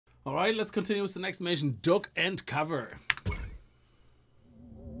Alright, let's continue with the next mission. Duck and cover.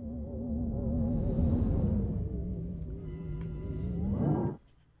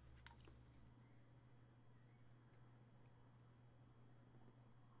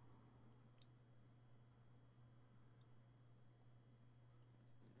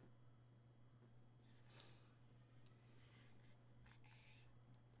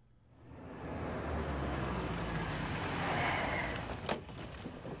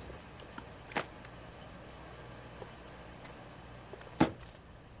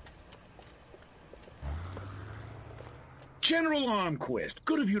 General Armquist,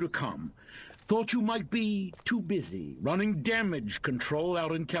 good of you to come. Thought you might be too busy running damage control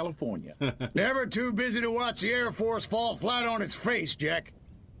out in California. Never too busy to watch the Air Force fall flat on its face, Jack.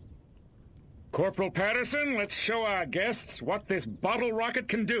 Corporal Patterson, let's show our guests what this bottle rocket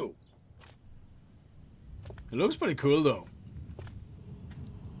can do. It looks pretty cool, though.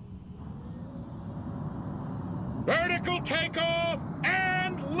 Vertical takeoff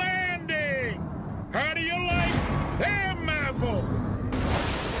and landing! How do you like them apples?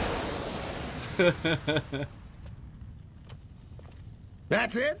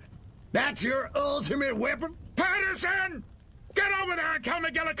 That's it? That's your ultimate weapon? Patterson! Get over there and tell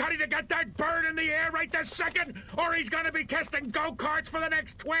McGillicuddy to get that bird in the air right this second, or he's gonna be testing go-karts for the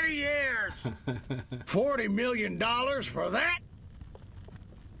next 20 years! $40 million for that?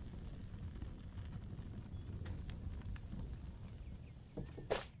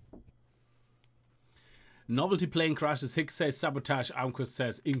 Novelty plane crashes. Hicks says sabotage. Armquist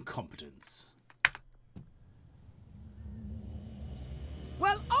says incompetence.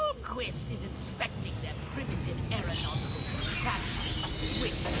 While Armquist is inspecting their primitive aeronautical contraptions,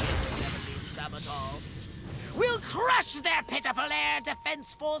 which will never be sabotaged, we'll crush their pitiful air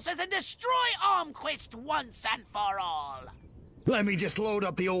defense forces and destroy Armquist once and for all. Let me just load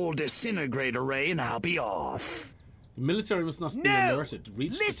up the old disintegrate array and I'll be off. The military must not be alerted.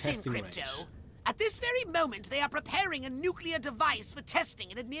 Reach the testing Crypto. range. At this very moment, they are preparing a nuclear device for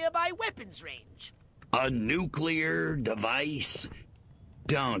testing at a nearby weapons range. A nuclear device?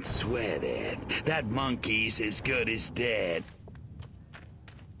 Don't sweat it. That monkey's as good as dead.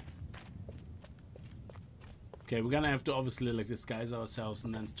 Okay, we're gonna have to obviously like disguise ourselves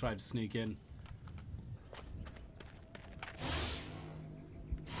and then try to sneak in.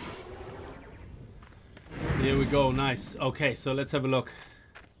 Here we go, nice. Okay, so let's have a look.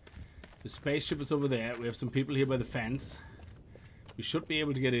 The spaceship is over there. We have some people here by the fence. We should be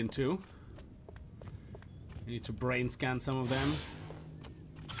able to get into. We need to brain scan some of them.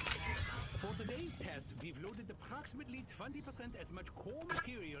 For today's test, we've loaded approximately 20% as much core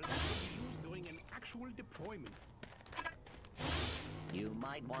material as will be used during an actual deployment.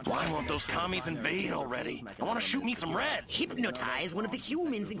 Why won't those commies invade already? I want to shoot me some red. Hypnotize one of the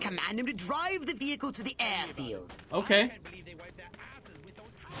humans and command him to drive the vehicle to the airfield. Okay.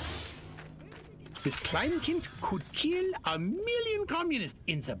 This Kleinkind could kill 1,000,000 communists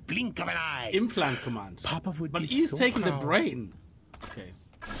in the blink of an eye. Implant command. Papa would but be he's so taking the proud. brain. Okay.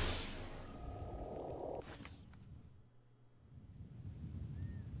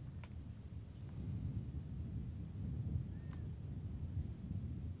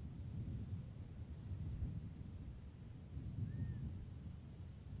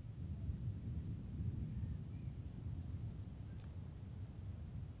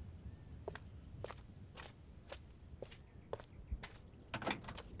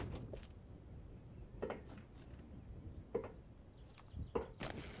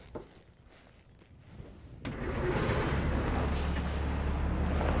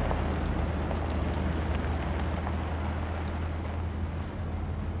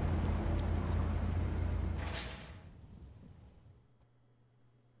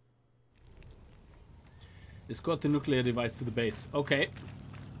 Escort the nuclear device to the base. Okay.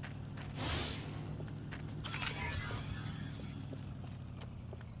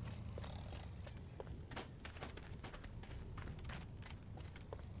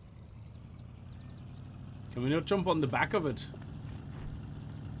 Can we not jump on the back of it?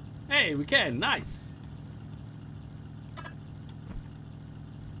 Hey, we can. Nice.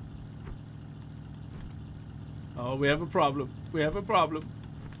 Oh, we have a problem. We have a problem.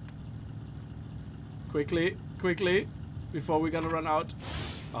 Quickly, quickly, before we're gonna run out.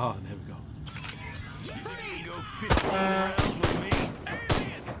 Oh, there we go.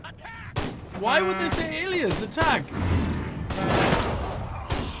 Why would they say aliens? Attack!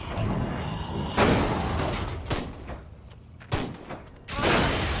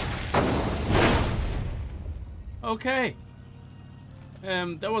 Okay.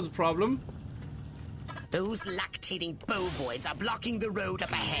 That was a problem. Those lactating bovoids are blocking the road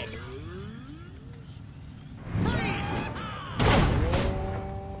up ahead.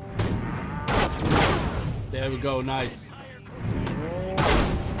 There we go, nice.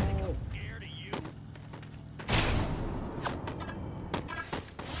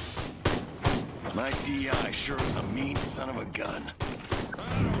 My DI sure is a mean son of a gun.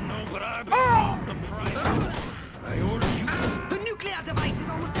 I don't know, but I've been the price. I ordered you. The nuclear device is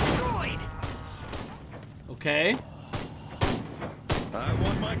almost destroyed. Okay. I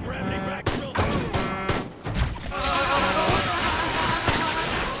want my gravity back real soon.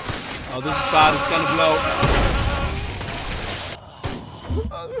 Oh, this is bad. It's gonna blow.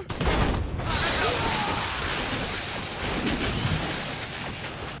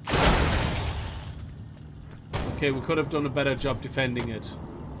 Okay, we could have done a better job defending it.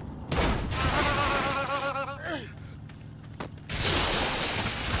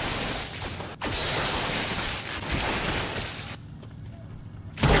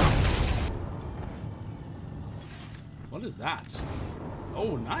 What is that?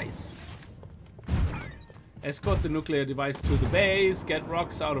 Oh, nice. Escort the nuclear device to the base. Get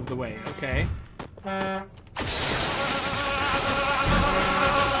rocks out of the way. Okay. The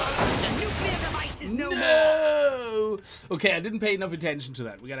nuclear device is no more. Okay, I didn't pay enough attention to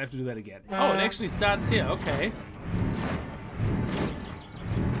that. We're gonna have to do that again. Oh, it actually starts here. Okay.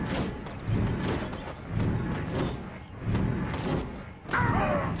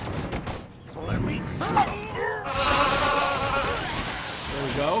 Let me. There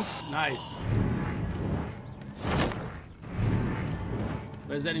we go. Nice.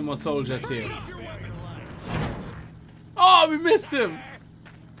 Where's any more soldiers here? Oh, we missed him.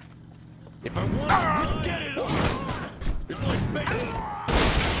 If I want it, let's get it. It's like bacon.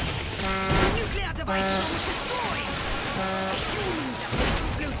 The nuclear device is almost destroyed. Humans have put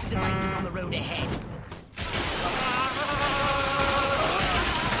explosive devices on the road ahead.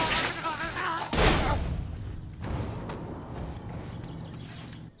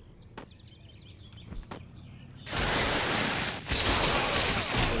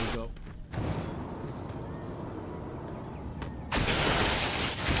 There we go.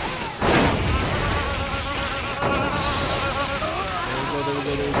 There we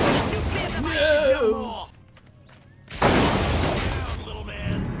go. Nuclear device is no more. Down, little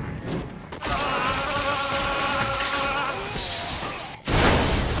man.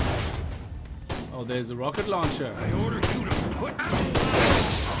 Oh, there's a rocket launcher. I ordered you to put.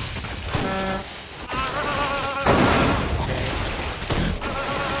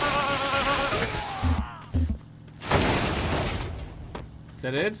 Is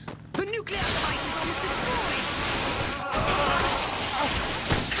that it? The nuclear device is almost destroyed.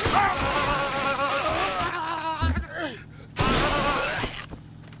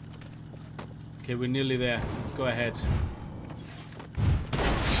 Okay, we're nearly there. Let's go ahead.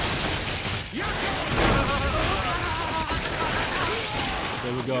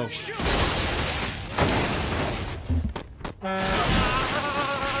 There we go.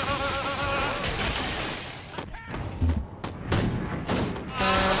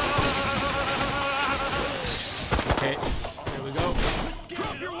 Okay, there we go.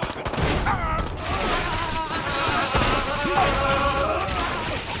 Drop your weapon.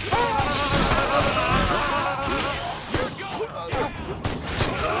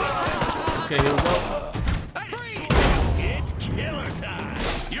 Okay, here we go. It's killer time.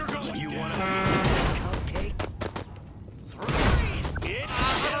 You're going. You want a piece of this cupcake? It's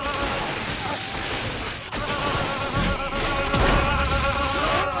killer.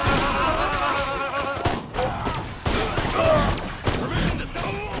 Permission to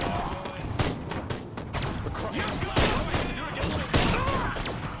sell.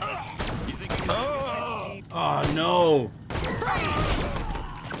 You think you can Oh no.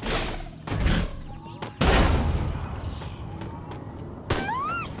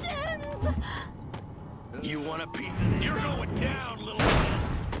 You want a piece of this? You're going down, little man.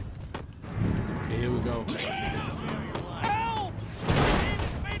 Okay, here we go. Help!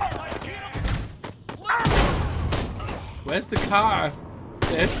 Where's the car?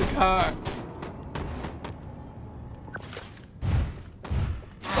 There's the car.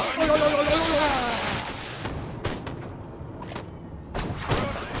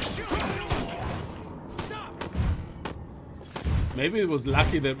 Maybe it was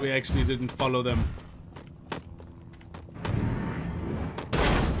lucky that we actually didn't follow them.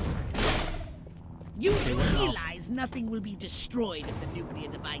 You do realize nothing will be destroyed if the nuclear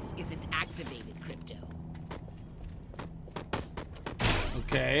device isn't activated, Crypto.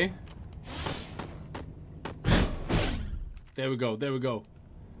 Okay. There we go. There we go.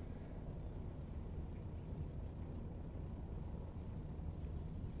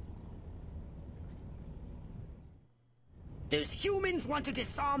 Those humans want to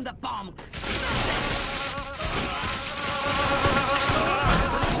disarm the bomb.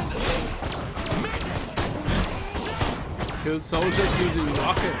 Kill soldiers using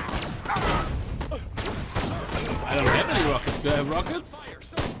rockets. I don't have any rockets. Do I have rockets?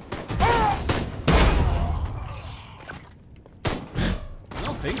 I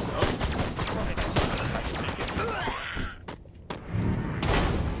don't think so.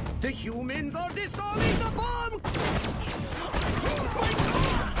 The humans are disarming the bomb!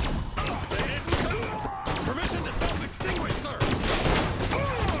 Permission to self-extinguish, sir!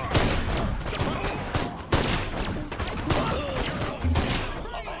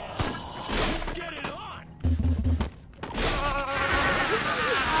 Get it on!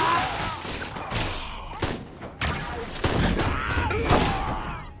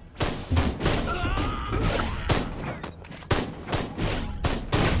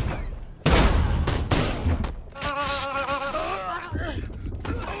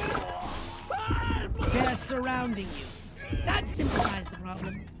 They're surrounding you. That simplifies the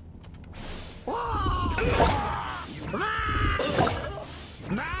problem.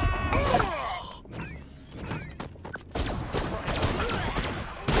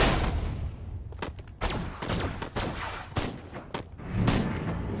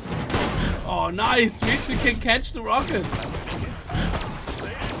 Oh, nice! We actually can catch the rockets.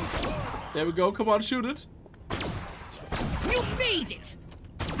 There we go. Come on, shoot it. You made it!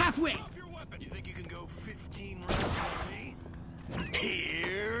 Halfway! You think you can go 15 rounds with me?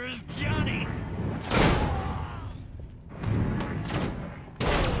 Here's Johnny.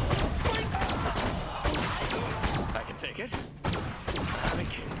 I can take it. I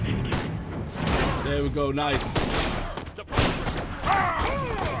can take it. There we go. Nice.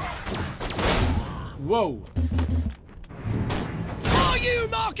 Whoa. Are you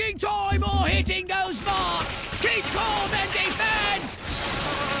marking time or hitting those marks? Keep calm and defend!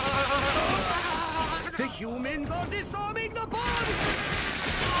 The humans are disarming the bomb!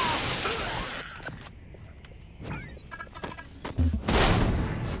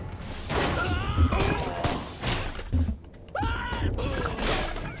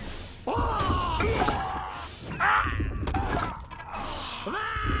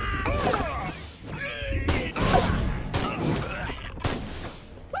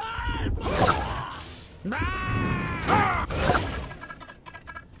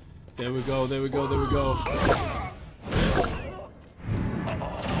 There we go. There we go. There we go.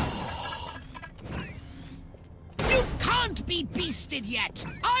 You can't be beasted yet!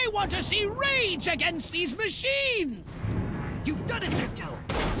 I want to see rage against these machines! You've done it, Crypto!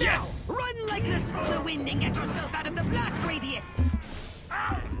 Yes! Now, run like the solar wind and get yourself out of the blast radius!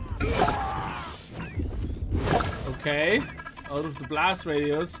 Okay. Out of the blast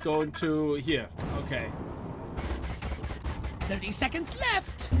radius, going to here. Okay. 30 seconds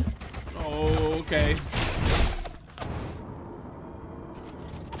left! Oh, okay.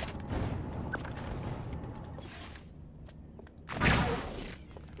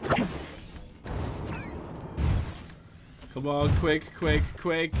 Come on, quick, quick,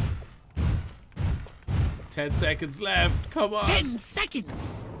 quick. 10 seconds left. Come on. 10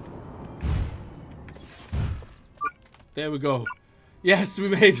 seconds! There we go. Yes, we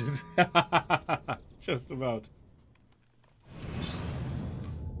made it. Just about.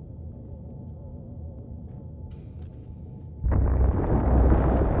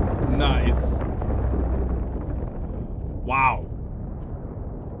 Nice. Wow.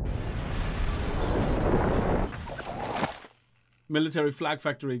 Military flag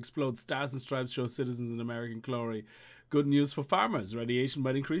factory explodes. Stars and stripes show citizens in American glory. Good news for farmers. Radiation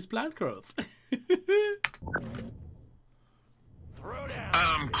might increase plant growth.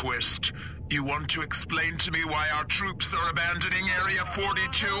 Quist, you want to explain to me why our troops are abandoning Area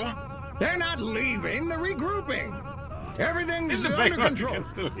 42? They're not leaving, they're regrouping. Everything's In the under background, you control. can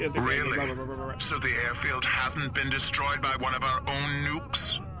still hear the Really? blah, blah, blah, blah, blah. So the airfield hasn't been destroyed by one of our own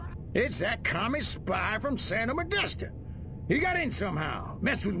nukes? It's that commie spy from Santa Modesta. He got in somehow,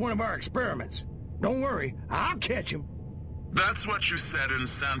 messed with one of our experiments. Don't worry, I'll catch him. That's what you said in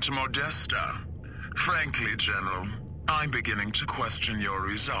Santa Modesta. Frankly, General, I'm beginning to question your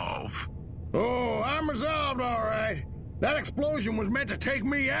resolve. Oh, I'm resolved, all right. That explosion was meant to take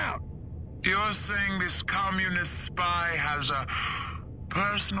me out. You're saying this communist spy has a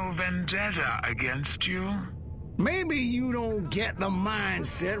personal vendetta against you? Maybe you don't get the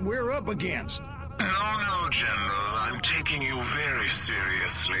mindset we're up against. No, General. I'm taking you very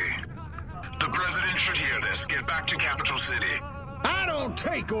seriously. The President should hear this. Get back to Capital City. I don't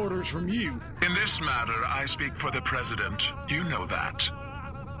take orders from you. In this matter, I speak for the President. You know that.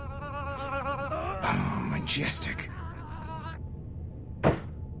 Oh, majestic.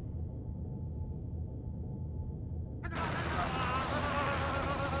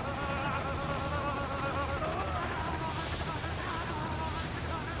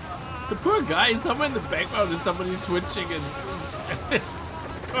 The poor guy, somewhere in the background is somebody twitching and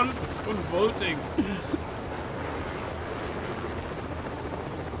convulsing.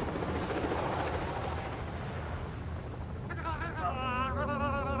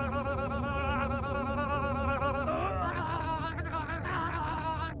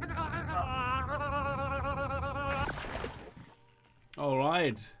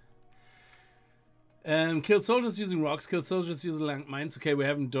 Alright. Kill soldiers using rocks, kill soldiers using mines. Okay, we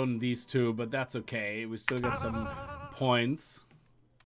haven't done these two, but that's okay. We still got some points.